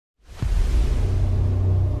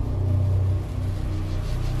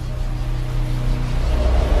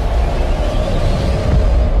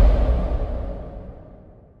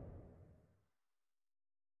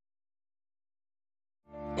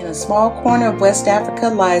a small corner of West Africa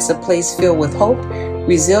lies a place filled with hope,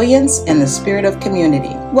 resilience, and the spirit of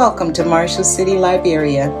community. Welcome to Marshall City,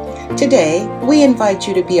 Liberia. Today, we invite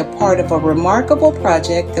you to be a part of a remarkable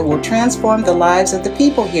project that will transform the lives of the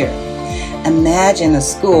people here. Imagine a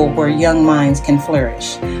school where young minds can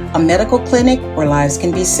flourish, a medical clinic where lives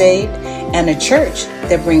can be saved, and a church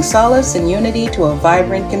that brings solace and unity to a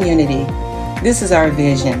vibrant community. This is our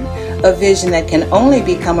vision, a vision that can only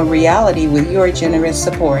become a reality with your generous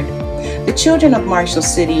support. The children of Marshall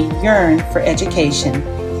City yearn for education.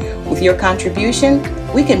 With your contribution,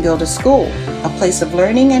 we can build a school, a place of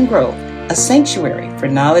learning and growth, a sanctuary for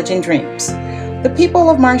knowledge and dreams. The people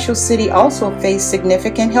of Marshall City also face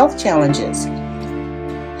significant health challenges.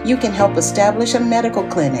 You can help establish a medical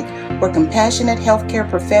clinic where compassionate healthcare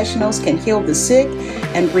professionals can heal the sick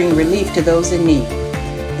and bring relief to those in need.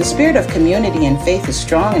 The spirit of community and faith is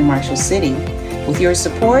strong in Marshall City. With your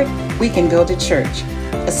support, we can build a church,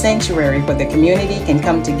 a sanctuary where the community can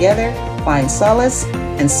come together, find solace,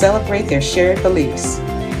 and celebrate their shared beliefs.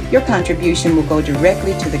 Your contribution will go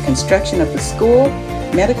directly to the construction of the school,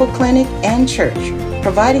 medical clinic, and church,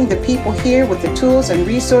 providing the people here with the tools and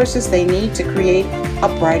resources they need to create a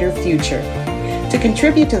brighter future. To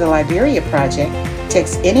contribute to the Liberia Project,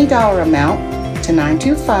 text any dollar amount to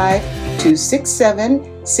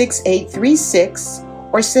 925-267-6836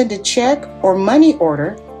 or send a check or money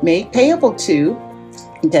order made payable to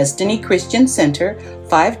Destiny Christian Center,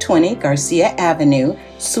 520 Garcia Avenue,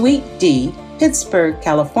 Suite D, Pittsburgh,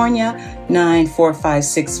 California,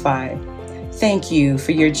 94565. Thank you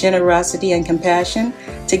for your generosity and compassion.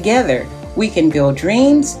 Together, we can build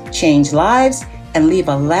dreams, change lives, and leave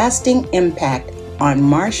a lasting impact on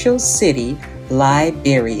Marshall City,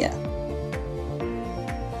 Liberia.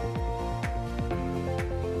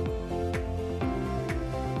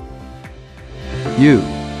 You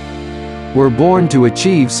were born to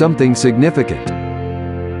achieve something significant.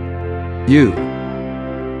 You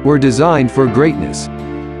were designed for greatness.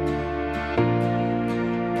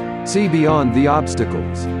 See beyond the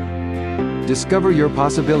obstacles. Discover your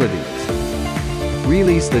possibilities.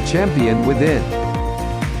 Release the champion within.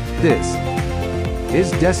 This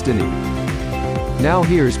is Destiny. Now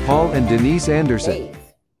here's Paul and Denise Anderson.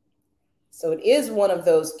 Faith. So it is one of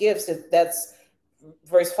those gifts, that's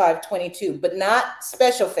verse 5:22, but not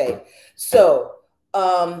special faith. So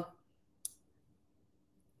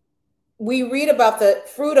we read about the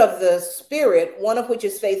fruit of the Spirit, one of which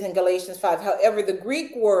is faith in Galatians 5. However, the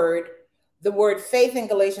Greek word, the word faith in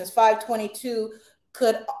Galatians 5:22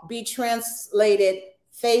 could be translated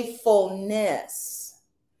faithfulness.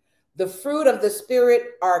 The fruit of the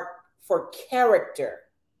Spirit are for character.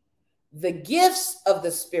 The gifts of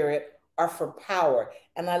the Spirit are for power.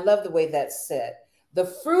 And I love the way that's said. The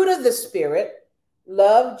fruit of the Spirit,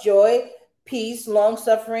 love, joy, peace,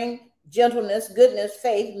 long-suffering, gentleness, goodness,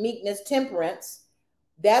 faith, meekness, temperance,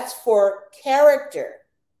 that's for character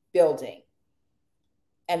building.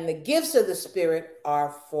 And the gifts of the Spirit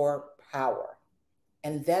are for power.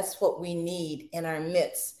 And that's what we need in our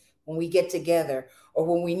midst when we get together or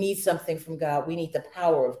when we need something from God. We need the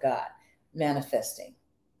power of God manifesting.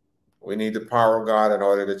 We need the power of God in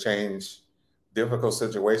order to change difficult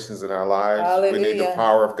situations in our lives. Hallelujah. We need the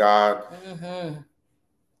power of God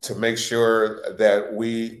to make sure that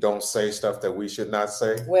we don't say stuff that we should not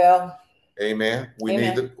say. Well, amen. We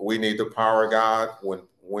amen. need the power of God when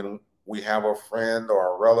we have a friend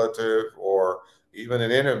or a relative or even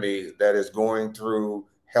an enemy that is going through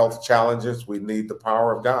health challenges. We need the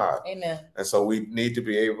power of God. Amen. And so we need to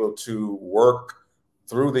be able to work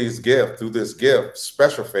through this gift,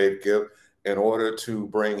 special faith gift, in order to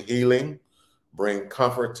bring healing, bring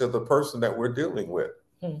comfort to the person that we're dealing with.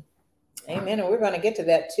 Amen. And we're going to get to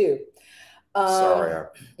that too. Sorry.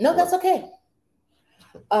 No, that's okay.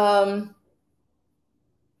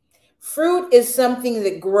 Fruit is something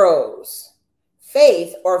that grows.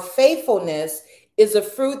 Faith or faithfulness is a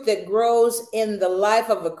fruit that grows in the life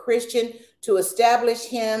of a Christian to establish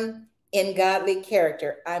him in godly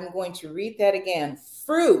character. I'm going to read that again.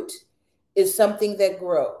 Fruit is something that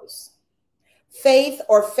grows. Faith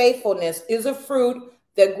or faithfulness is a fruit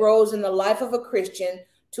that grows in the life of a Christian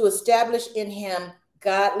to establish in him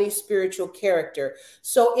godly spiritual character.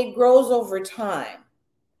 So it grows over time.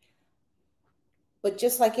 But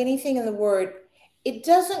just like anything in the Word, it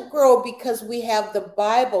doesn't grow because we have the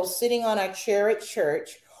Bible sitting on our chair at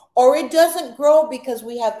church, or it doesn't grow because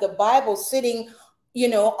we have the Bible sitting,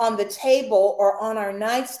 on the table or on our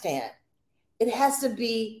nightstand. It has to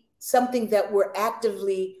be something that we're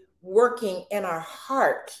actively working in our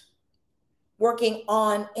heart, working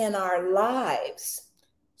on in our lives.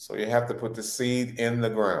 So you have to put the seed in the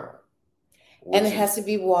ground. And it has to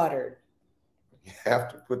be watered. You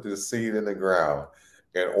have to put the seed in the ground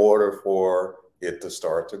in order for it to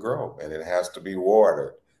start to grow. And it has to be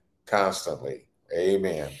watered constantly.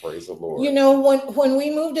 Amen. Praise the Lord. You know, when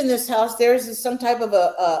we moved in this house, there's some type of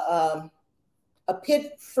a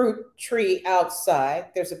pit fruit tree outside.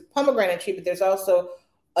 There's a pomegranate tree, but there's also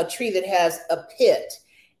a tree that has a pit.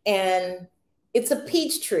 And it's a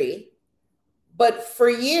peach tree. But for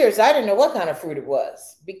years, I didn't know what kind of fruit it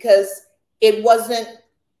was because it wasn't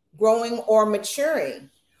growing or maturing.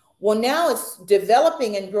 Well, now it's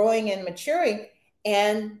developing and growing and maturing,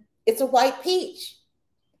 and it's a white peach.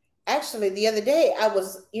 Actually, the other day I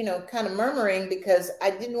was, kind of murmuring because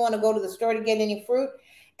I didn't want to go to the store to get any fruit,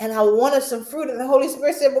 and I wanted some fruit, and the Holy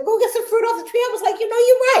Spirit said, well, go get some fruit off the tree. I was like, you're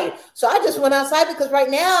right. So I just went outside because right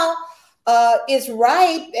now it's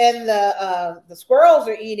ripe, and the squirrels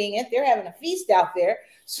are eating it. They're having a feast out there.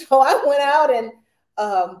 So I went out and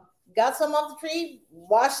got some off the tree,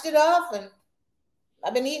 washed it off, and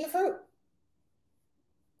I've been eating fruit.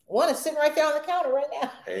 One is sitting right there on the counter right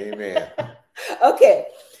now. Amen. Okay.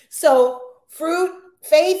 So fruit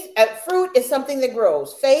is something that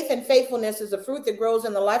grows. Faith and faithfulness is a fruit that grows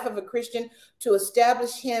in the life of a Christian to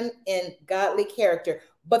establish him in godly character.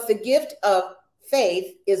 But the gift of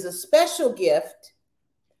faith is a special gift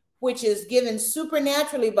which is given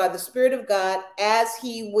supernaturally by the Spirit of God as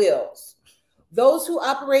he wills. Those who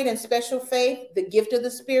operate in special faith, the gift of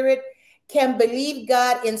the Spirit, can believe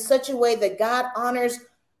God in such a way that God honors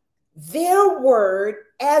their word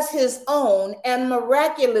as his own and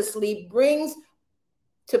miraculously brings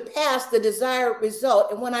to pass the desired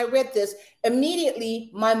result. And when I read this, immediately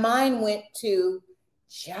my mind went to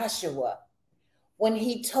Joshua when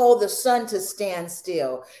he told the sun to stand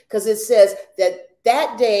still, because it says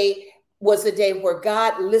that day was the day where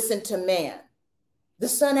God listened to man. The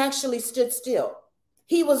sun actually stood still.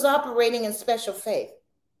 He was operating in special faith.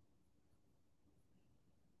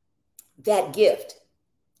 That gift.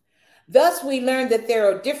 Thus, we learned that there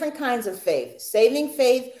are different kinds of faith. Saving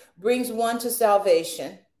faith brings one to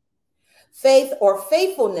salvation. Faith or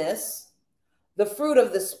faithfulness, the fruit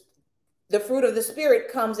of the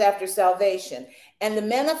Spirit, comes after salvation. And the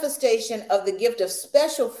manifestation of the gift of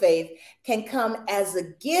special faith can come as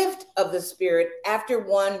a gift of the Spirit after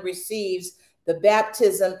one receives the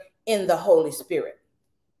baptism in the Holy Spirit.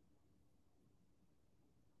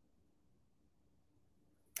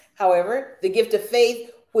 However, the gift of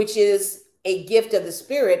faith, which is a gift of the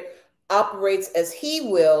Spirit, operates as he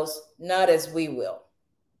wills, not as we will.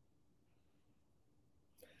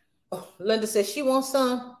 Oh, Linda says she wants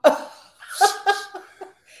some.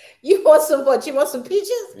 You want some what? You want some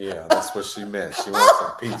peaches? Yeah, that's what she meant. She wants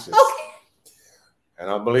some peaches. Okay.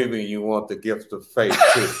 And I'm believing you want the gift of faith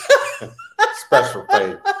too. Special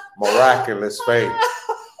faith, miraculous faith.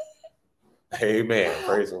 Amen.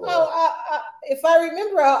 Praise the Lord. If I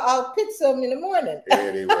remember, I'll pick some in the morning.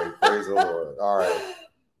 Anyway, praise the Lord. All right.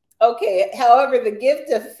 Okay. However, the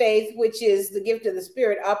gift of faith, which is the gift of the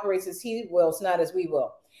Spirit, operates as he wills, not as we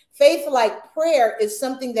will. Faith, like prayer, is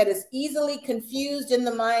something that is easily confused in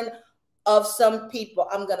the mind of some people.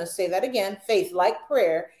 I'm going to say that again. Faith, like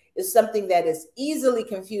prayer, is something that is easily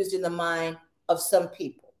confused in the mind of some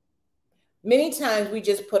people. Many times we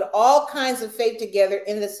just put all kinds of faith together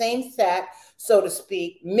in the same sack, so to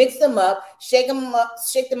speak, mix them up, shake them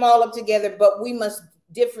all up together, but we must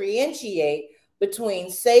differentiate between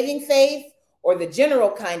saving faith, or the general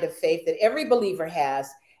kind of faith that every believer has,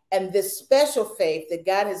 and this special faith that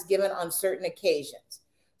God has given on certain occasions.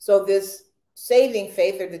 So this saving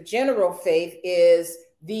faith, or the general faith, is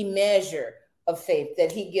the measure of faith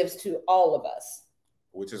that he gives to all of us.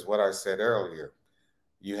 Which is what I said earlier.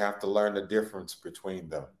 You have to learn the difference between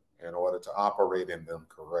them in order to operate in them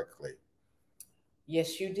correctly.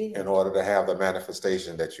 Yes, you did. In order to have the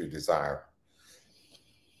manifestation that you desire.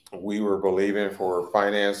 We were believing for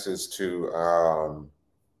finances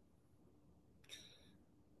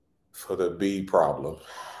for the B problem,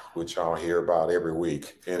 which y'all hear about every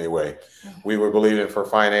week. Anyway, we were believing for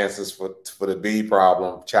finances for the B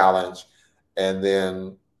problem challenge, and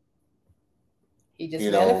then he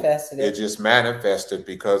just manifested it. It just manifested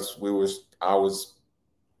because both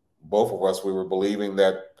of us, we were believing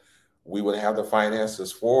that we would have the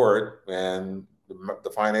finances for it, and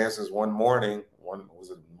the finances one morning, was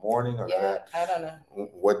it morning or that? I don't know.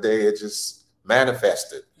 What day it just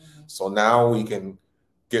manifested. Mm-hmm. So now we can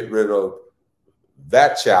get rid of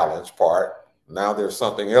that challenge part. Now there's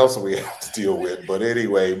something else we have to deal with. But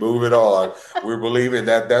anyway, moving on. We're believing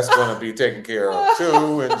that that's going to be taken care of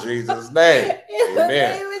too in Jesus' name.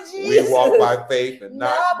 Amen. We walk by faith and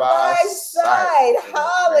not by sight.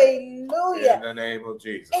 Hallelujah. Hallelujah. In the name of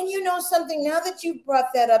Jesus. And you know something, now that you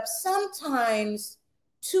brought that up, sometimes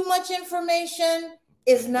too much information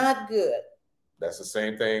is not good. That's the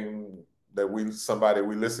same thing that somebody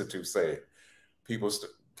we listen to say. People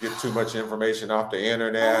get too much information off the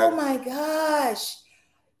internet. Oh my gosh.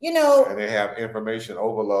 You know, and they have information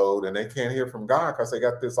overload, and they can't hear from God because they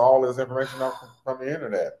got all this information from the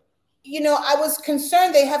internet. You know, I was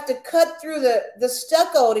concerned they have to cut through the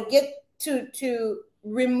stucco to get to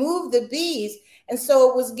remove the bees. And so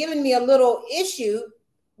it was giving me a little issue,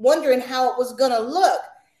 wondering how it was going to look.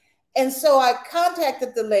 And so I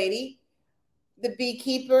contacted the lady, the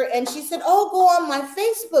beekeeper, and she said, oh, go on my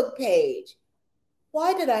Facebook page.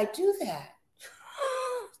 Why did I do that?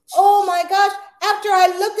 Oh my gosh. After I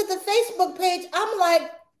looked at the Facebook page, I'm like,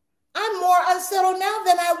 I'm more unsettled now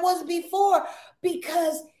than I was before,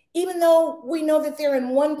 because even though we know that they're in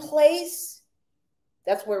one place,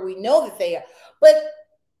 that's where we know that they are, but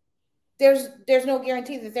there's no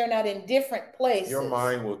guarantee that they're not in different places. Your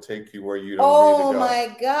mind will take you where you don't need to go. Oh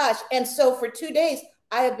my gosh. And so for 2 days,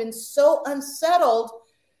 I have been so unsettled,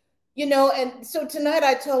 you know, and so tonight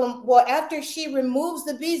I told him, well, after she removes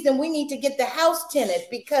the bees, then we need to get the house tinted,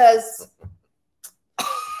 because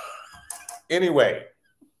anyway,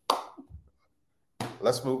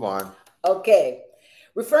 let's move on. Okay.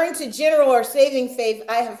 Referring to general or saving faith,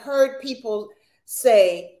 I have heard people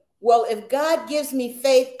say, well, if God gives me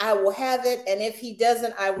faith, I will have it. And if he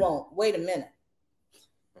doesn't, I won't. Wait a minute.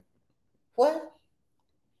 What?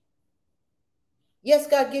 Yes,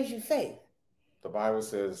 God gives you faith. The Bible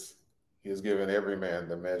says he has given every man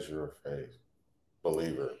the measure of faith.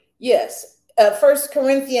 Believer. Yes. 1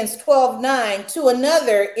 Corinthians 12:9, to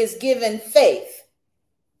another is given faith.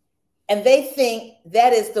 And they think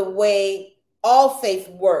that is the way all faith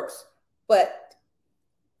works, but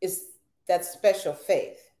that's special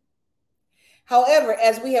faith. However,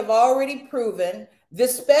 as we have already proven,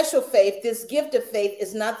 this special faith, this gift of faith,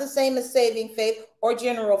 is not the same as saving faith or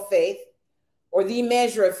general faith or the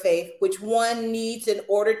measure of faith, which one needs in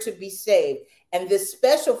order to be saved. And this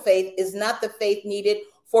special faith is not the faith needed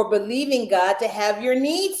for believing God to have your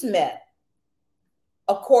needs met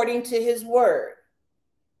according to his word.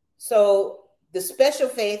 So the special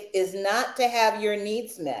faith is not to have your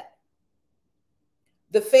needs met.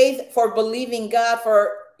 The faith for believing God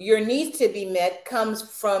for your needs to be met comes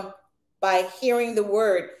from by hearing the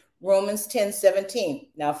word, Romans 10:17.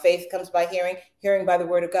 Now faith comes by hearing, hearing by the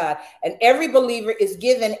word of God. And every believer is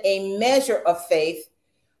given a measure of faith,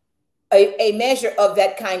 a measure of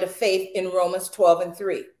that kind of faith in Romans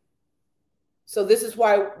 12:3. So this is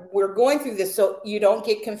why we're going through this, so you don't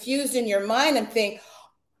get confused in your mind and think,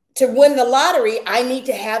 to win the lottery, I need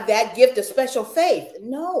to have that gift of special faith.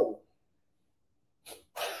 No.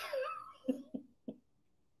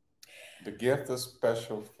 The gift of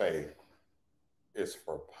special faith is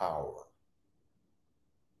for power,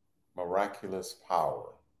 miraculous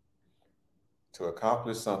power, to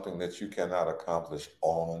accomplish something that you cannot accomplish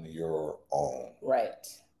on your own. Right.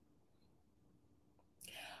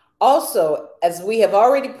 Also, as we have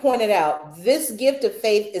already pointed out, this gift of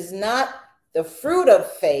faith is not the fruit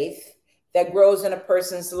of faith that grows in a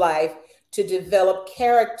person's life to develop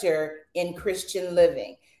character in Christian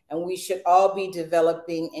living. And we should all be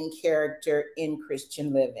developing in character in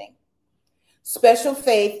Christian living. Special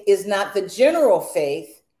faith is not the general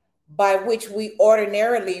faith by which we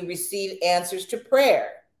ordinarily receive answers to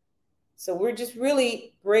prayer. So we're just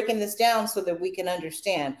really breaking this down so that we can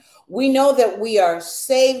understand. We know that we are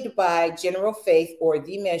saved by general faith or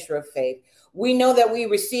the measure of faith. We know that we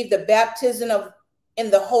receive the baptism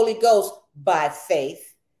in the Holy Ghost by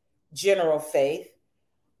faith, general faith.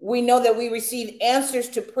 We know that we receive answers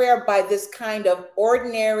to prayer by this kind of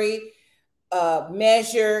ordinary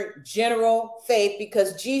measure, general faith,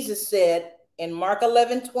 because Jesus said in Mark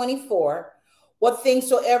 11:24, what things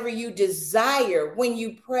soever you desire when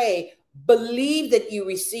you pray, believe that you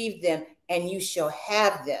receive them and you shall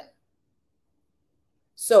have them.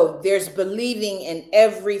 So there's believing in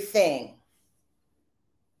everything,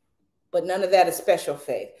 but none of that is special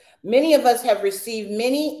faith. Many of us have received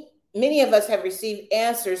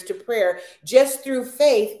answers to prayer just through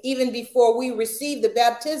faith, even before we receive the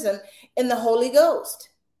baptism in the Holy Ghost.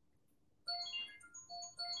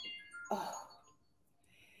 Oh.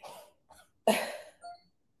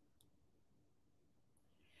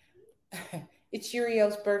 It's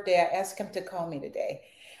Uriel's birthday. I asked him to call me today.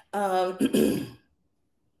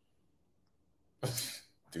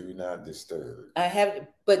 Do not disturb. I have,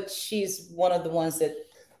 but she's one of the ones that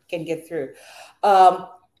can get through.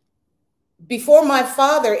 Before my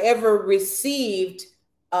father ever received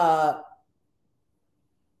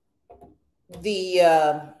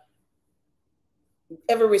the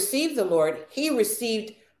ever received the Lord, he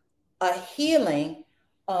received a healing.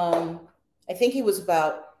 I think he was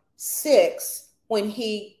about 6 when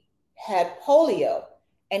he had polio,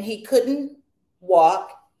 and he couldn't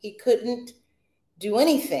walk, he couldn't do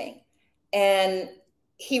anything, and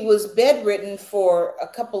he was bedridden for a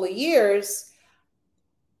couple of years,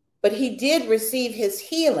 but he did receive his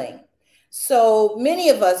healing. So many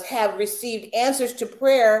of us have received answers to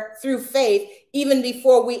prayer through faith even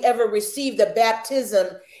before we ever received the baptism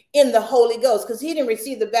in the Holy Ghost, because he didn't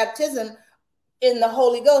receive the baptism in the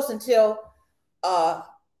Holy Ghost until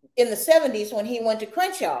in the 70s when he went to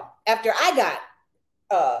Crenshaw after I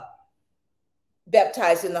got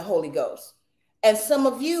baptized in the Holy Ghost. And some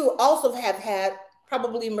of you also have had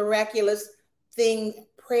probably miraculous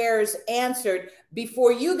prayers answered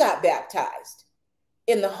before you got baptized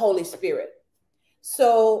in the Holy Spirit.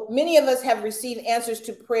 So many of us have received answers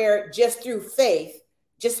to prayer just through faith,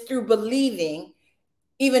 just through believing,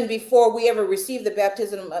 even before we ever received the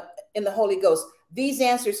baptism in the Holy Ghost. These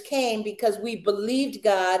answers came because we believed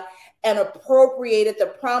God and appropriated the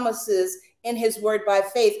promises in his word by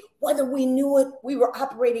faith, whether we knew it, we were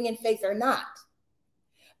operating in faith or not.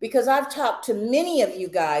 Because I've talked to many of you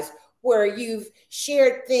guys where you've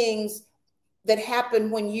shared things that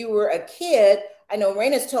happened when you were a kid. I know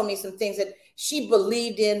Raina's told me some things that she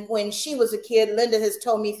believed in when she was a kid. Linda has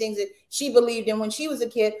told me things that she believed in when she was a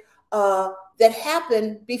kid that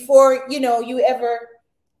happened before, you ever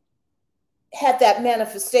had that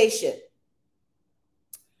manifestation.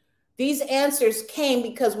 These answers came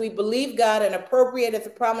because we believed God and appropriated the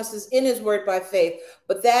promises in his word by faith,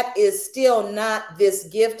 but that is still not this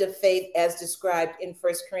gift of faith as described in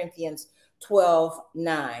 1 Corinthians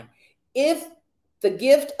 12:9. If the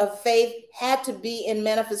gift of faith had to be in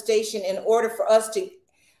manifestation in order for us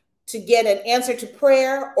to get an answer to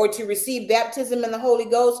prayer, or to receive baptism in the Holy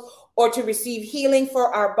Ghost, or to receive healing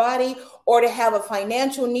for our body, or to have a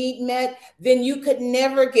financial need met, then you could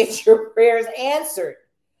never get your prayers answered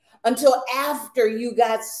until after you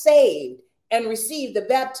got saved and received the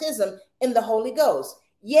baptism in the Holy Ghost.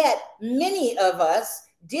 Yet many of us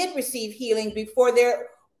did receive healing before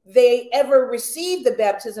they ever received the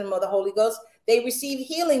baptism of the Holy Ghost. They received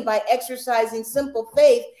healing by exercising simple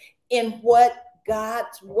faith in what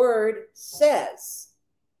God's word says.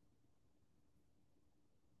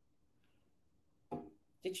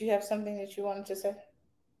 Did you have something that you wanted to say?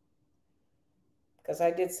 Because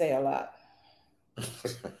I did say a lot.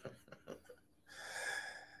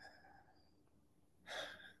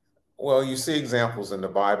 Well, you see examples in the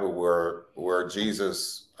Bible where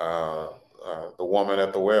Jesus, the woman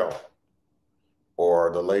at the well,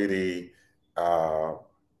 or the lady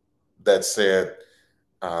that said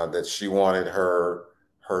that she wanted her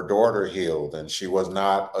daughter healed, and she was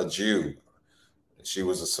not a Jew. She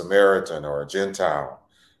was a Samaritan or a Gentile.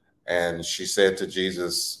 And she said to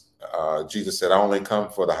Jesus, Jesus said, "I only come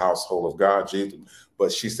for the household of God."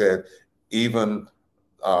 But she said, even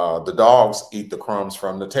the dogs eat the crumbs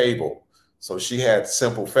from the table. So she had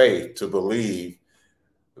simple faith to believe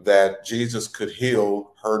that Jesus could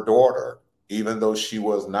heal her daughter, even though she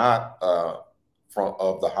was not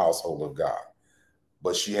of the household of God.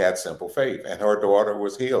 But she had simple faith, and her daughter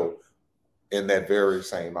was healed in that very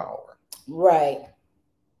same hour. Right.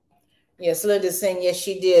 Yes, Linda's saying yes,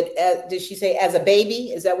 she did. Did she say as a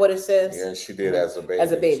baby? Is that what it says? Yes, she did. As a baby.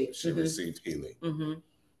 As a baby, she received healing. Mm-hmm.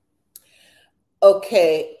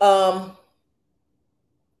 Okay.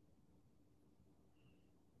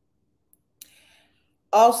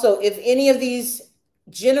 Also, if any of these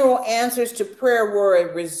general answers to prayer were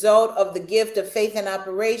a result of the gift of faith in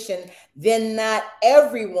operation, then not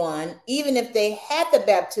everyone, even if they had the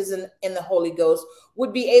baptism in the Holy Ghost,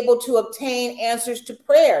 would be able to obtain answers to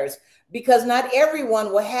prayers, because not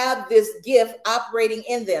everyone will have this gift operating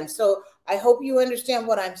in them. So I hope you understand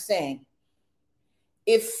what I'm saying.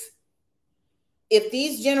 If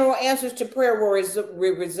these general answers to prayer were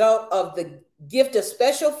a result of the gift of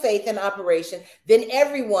special faith in operation, then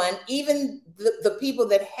everyone, even the people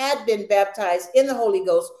that had been baptized in the Holy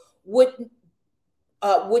Ghost, would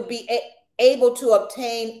be able to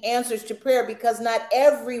obtain answers to prayer, because not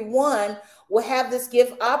everyone will have this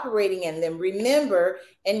gift operating in them. Remember,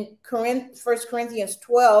 in 1 Corinthians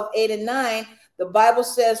 12:8-9, the Bible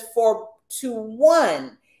says, "For to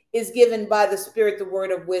one is given by the Spirit the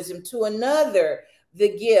word of wisdom, to another the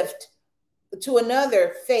gift, to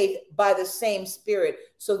another faith by the same Spirit."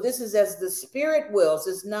 So this is as the Spirit wills,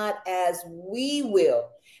 it's not as we will.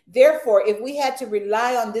 Therefore, if we had to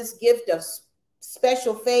rely on this gift of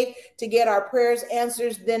special faith to get our prayers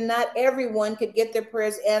answers, then not everyone could get their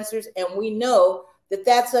prayers answers. And we know that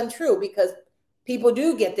that's untrue, because people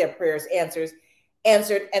do get their prayers answers.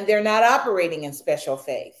 answered, and they're not operating in special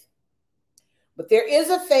faith. But there is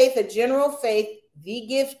a faith, a general faith, the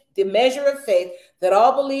gift, the measure of faith that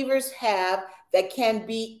all believers have that can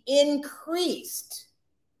be increased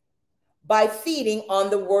by feeding on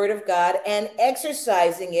the Word of God and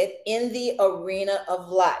exercising it in the arena of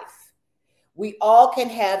life. We all can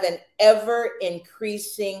have an ever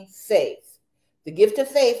increasing faith. The gift of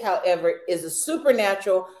faith, however, is a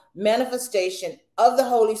supernatural manifestation of the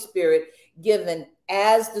Holy Spirit given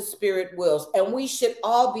as the Spirit wills. And we should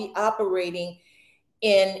all be operating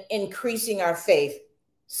in increasing our faith.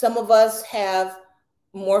 Some of us have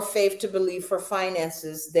more faith to believe for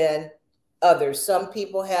finances than others. Some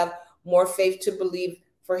people have more faith to believe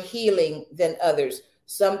for healing than others.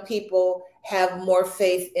 Some people have more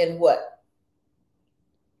faith in what?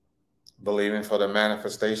 Believing for the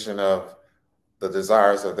manifestation of the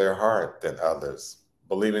desires of their heart than others.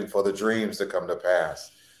 Believing for the dreams to come to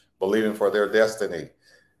pass. Believing for their destiny.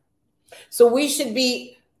 So we should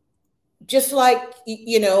be just like,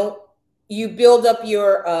 you build up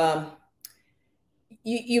your,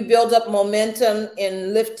 you build up momentum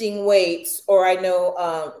in lifting weights. Or I know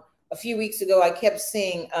a few weeks ago, I kept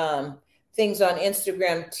seeing things on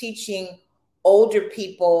Instagram teaching older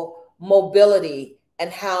people mobility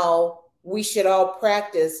and how we should all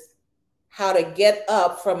practice how to get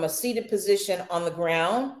up from a seated position on the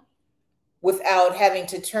ground without having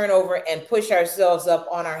to turn over and push ourselves up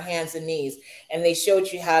on our hands and knees. And they showed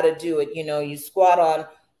you how to do it. You squat on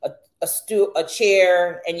a stool, a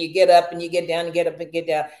chair, and you get up and you get down and get up and get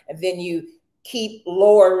down. And then you keep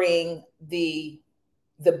lowering the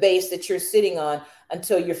base that you're sitting on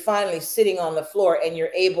until you're finally sitting on the floor and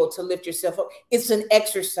you're able to lift yourself up. It's an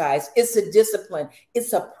exercise. It's a discipline.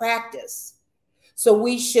 It's a practice. So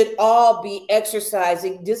we should all be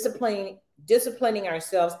exercising, disciplining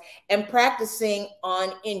ourselves and practicing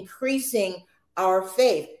on increasing our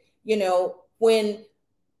faith. When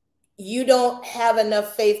you don't have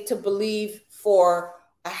enough faith to believe for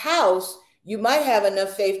a house, you might have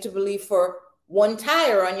enough faith to believe for one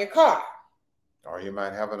tire on your car. Or you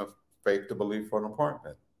might have enough faith to believe for an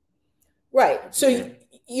apartment. Right. So,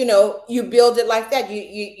 you build it like that.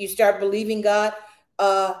 You start believing God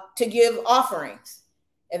to give offerings.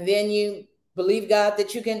 And then you believe God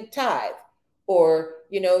that you can tithe. Or,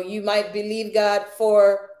 you might believe God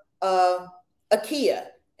for a Kia.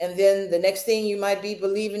 And then the next thing you might be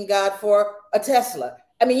believing God for a Tesla.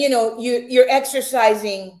 I mean, you're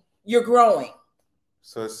exercising, you're growing.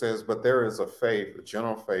 So it says, but there is a faith, a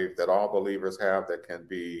general faith that all believers have that can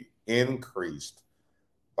be increased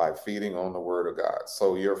by feeding on the Word of God.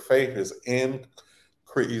 So your faith is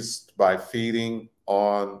increased by feeding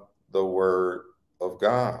on the Word of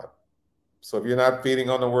God. So if you're not feeding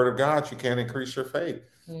on the Word of God, you can't increase your faith.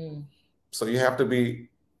 So you have to be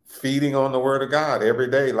feeding on the Word of God every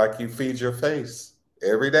day, like you feed your face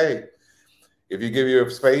every day. If you give your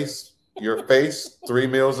face 3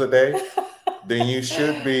 meals a day, then you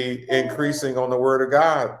should be increasing on the Word of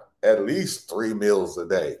God at least 3 meals a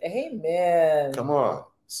day. Amen. Come on.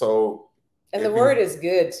 So, and the Word is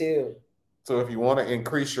good too. So if you want to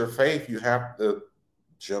increase your faith, you have the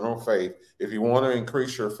general faith. If you want to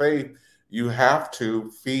increase your faith, you have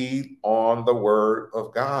to feed on the Word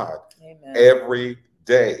of God. Amen. Every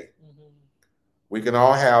day. We can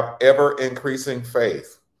all have ever increasing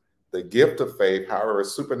faith. The gift of faith, however, a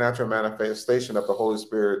supernatural manifestation of the Holy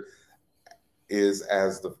Spirit, is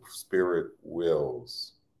as the Spirit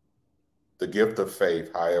wills. The gift of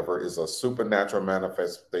faith, however, is a supernatural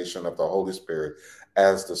manifestation of the Holy Spirit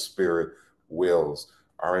as the Spirit wills.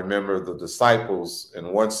 I remember the disciples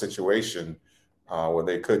in one situation when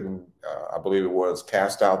they couldn't, I believe it was,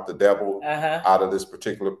 cast out the devil out of this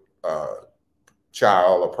particular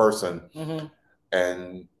child or person.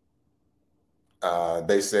 And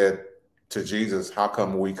they said to Jesus, how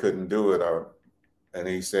come we couldn't do it? And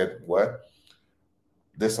he said, what?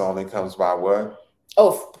 This only comes by what?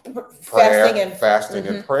 Oh, fasting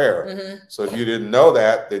and prayer. So if you didn't know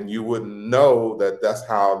that, then you wouldn't know that that's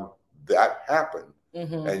how that happened.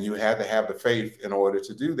 And you had to have the faith in order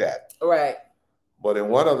to do that. Right. But in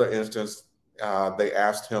one other instance, they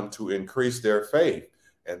asked him to increase their faith.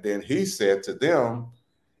 And then he said to them,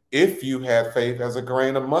 if you had faith as a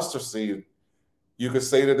grain of mustard seed, you could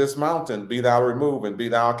say to this mountain, be thou removed and be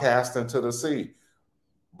thou cast into the sea.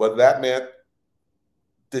 But that meant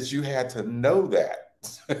that you had to know that.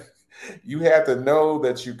 You had to know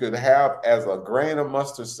that you could have as a grain of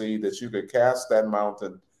mustard seed, that you could cast that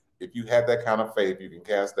mountain. If you had that kind of faith, you can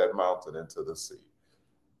cast that mountain into the sea.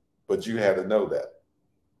 But you had to know that.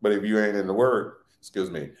 But if you ain't in the Word,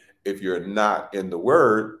 if you're not in the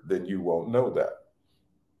Word, then you won't know that.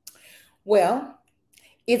 Well,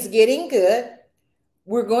 It's getting good.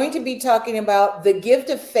 We're going to be talking about the gift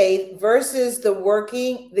of faith versus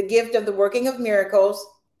the gift of the working of miracles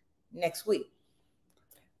next week,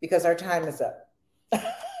 because our time is up.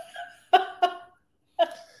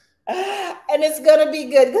 And it's going to be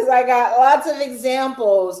good because I got lots of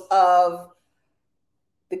examples of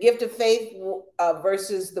the gift of faith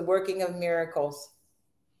versus the working of miracles.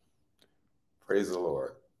 Praise the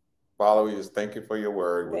Lord. Father, we just thank you for your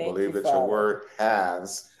word. We believe that your word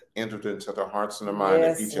has entered into the hearts and the mind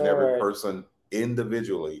of each and every person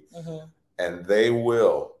individually. And they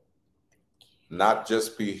will not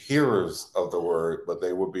just be hearers of the word, but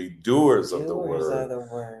they will be doers of the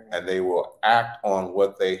word. And they will act on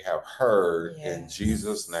what they have heard in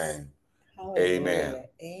Jesus' name. Hallelujah. Amen.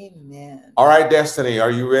 Amen. All right, Destiny, are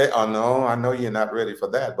you ready? Oh, no, I know you're not ready for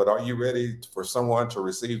that, but are you ready for someone to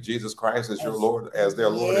receive Jesus Christ as your Lord, as their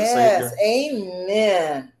Lord and Savior? Yes,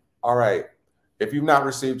 amen. All right. If you've not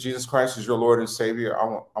received Jesus Christ as your Lord and Savior, I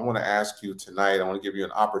want to ask you tonight, I want to give you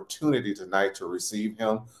an opportunity tonight to receive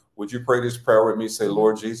him. Would you pray this prayer with me? Say,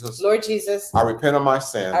 Lord Jesus. Lord Jesus. I repent of my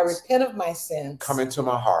sins. I repent of my sins. Come into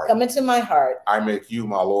my heart. Come into my heart. I make you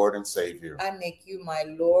my Lord and Savior. I make you my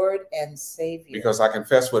Lord and Savior. Because I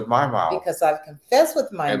confess with my mouth. Because I've confessed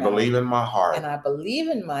with my mouth. And believe in my heart. And I believe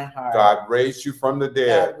in my heart. God raised you from the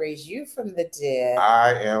dead. God raised you from the dead.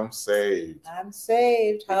 I am saved. I'm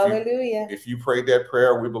saved. Hallelujah. If you prayed that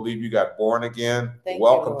prayer, we believe you got born again.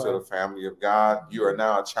 Welcome to the family of God. You are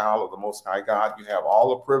now a child of the Most High God. You have all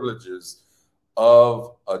the privileges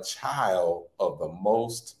of a child of the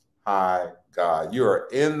Most High God. You are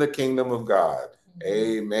in the kingdom of God.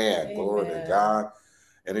 Amen. Glory to God.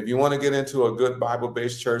 And if you want to get into a good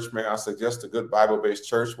Bible-based church, may I suggest a good Bible-based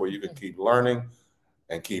church where you can keep learning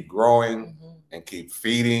and keep growing and keep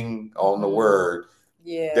feeding on the word.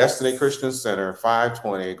 Destiny Christian Center,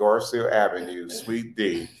 520 Garcia Avenue, Suite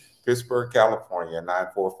D, Pittsburgh, California,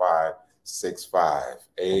 94565.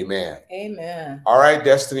 Amen. Amen. All right,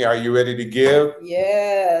 Destiny, are you ready to give?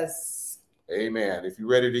 Yes. Amen. If you're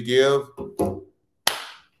ready to give,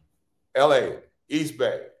 LA, East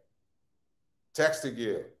Bay, text to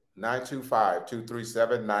give,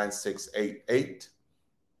 925-237-9688.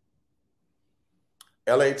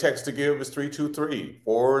 LA text to give is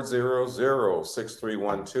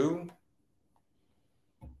 323-400-6312.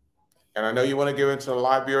 And I know you want to give into the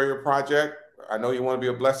Liberia Project. I know you want to be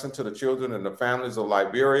a blessing to the children and the families of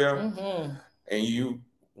Liberia. And you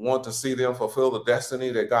want to see them fulfill the destiny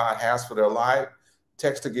that God has for their life.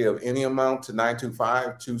 Text to give any amount to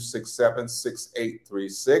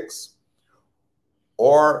 925-267-6836.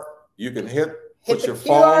 Or you can put your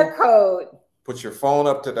QR code. Put your phone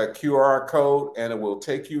up to that QR code and it will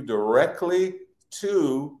take you directly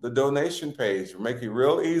to the donation page. Make it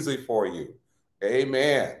real easy for you.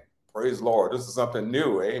 Amen. Praise the Lord. This is something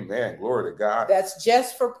new. Amen. Glory to God. That's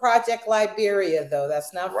just for Project Liberia, though.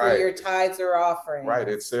 That's not for your tithes or offerings. Right.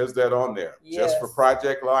 It says that on there. Just for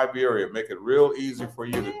Project Liberia. Make it real easy for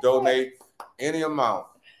you to donate any amount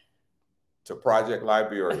to Project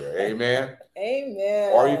Liberia. Amen.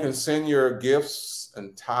 Amen. Or you can send your gifts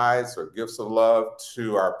and tithes or gifts of love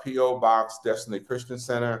to our P.O. Box, Destiny Christian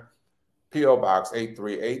Center, P.O. Box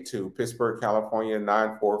 8382, Pittsburgh, California,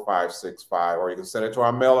 94565. Or you can send it to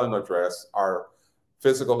our mailing address, our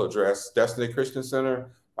physical address, Destiny Christian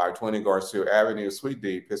Center, 520 Garcia Avenue, Suite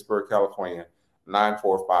D, Pittsburgh, California,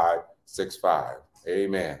 94565.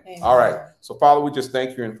 Amen. All right. So, Father, we just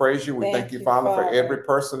thank you and praise you. We thank you, Father, for every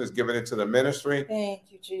person that's given into the ministry. Thank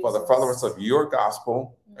you, Jesus. For the furtherance of your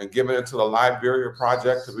gospel and giving it to the Liberia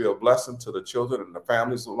Project to be a blessing to the children and the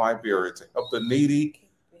families of Liberia, to help the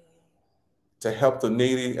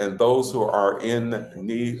needy, and those who are in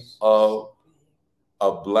need of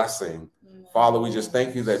a blessing. Father, we just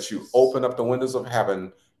thank you that you open up the windows of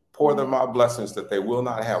heaven, pour them out blessings that they will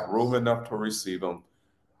not have room enough to receive them.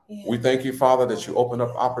 We thank you, Father, that you open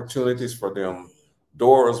up opportunities for them.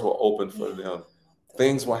 Doors will open for them.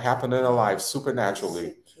 Things will happen in their life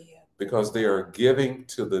supernaturally because they are giving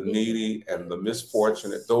to the needy and the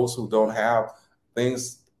misfortunate, those who don't have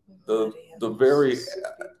things, the very,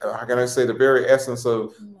 how can I say, the very essence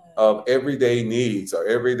of everyday needs or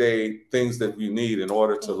everyday things that we need in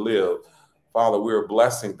order to live. Father, we're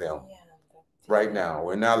blessing them right now.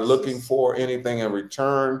 We're not looking for anything in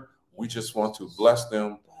return. We just want to bless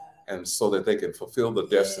them, and so that they can fulfill the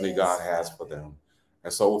destiny God has for them.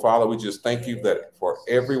 And so, Father, we just thank you that for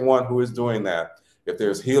everyone who is doing that, if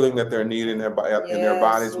there's healing that they're needing in their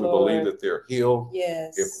bodies, we believe that they're healed.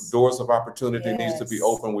 If doors of opportunity needs to be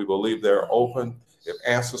open, we believe they're open. If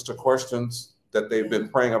answers to questions that they've been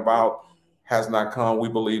praying about has not come, we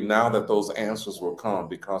believe now that those answers will come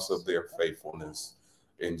because of their faithfulness.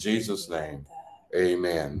 In Jesus' name,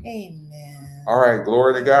 amen. Amen. All right,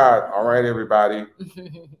 glory to God. All right, everybody.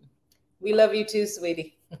 We love you too,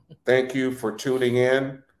 sweetie. Thank you for tuning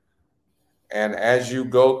in. And as you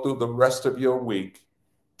go through the rest of your week,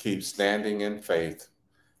 keep standing in faith.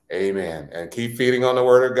 Amen. And keep feeding on the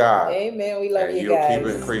word of God. Amen. We love and you you'll guys.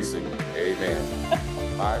 keep increasing. Amen.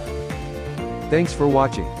 Bye. Thanks for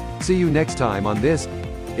watching. See you next time on This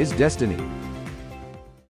is Destiny.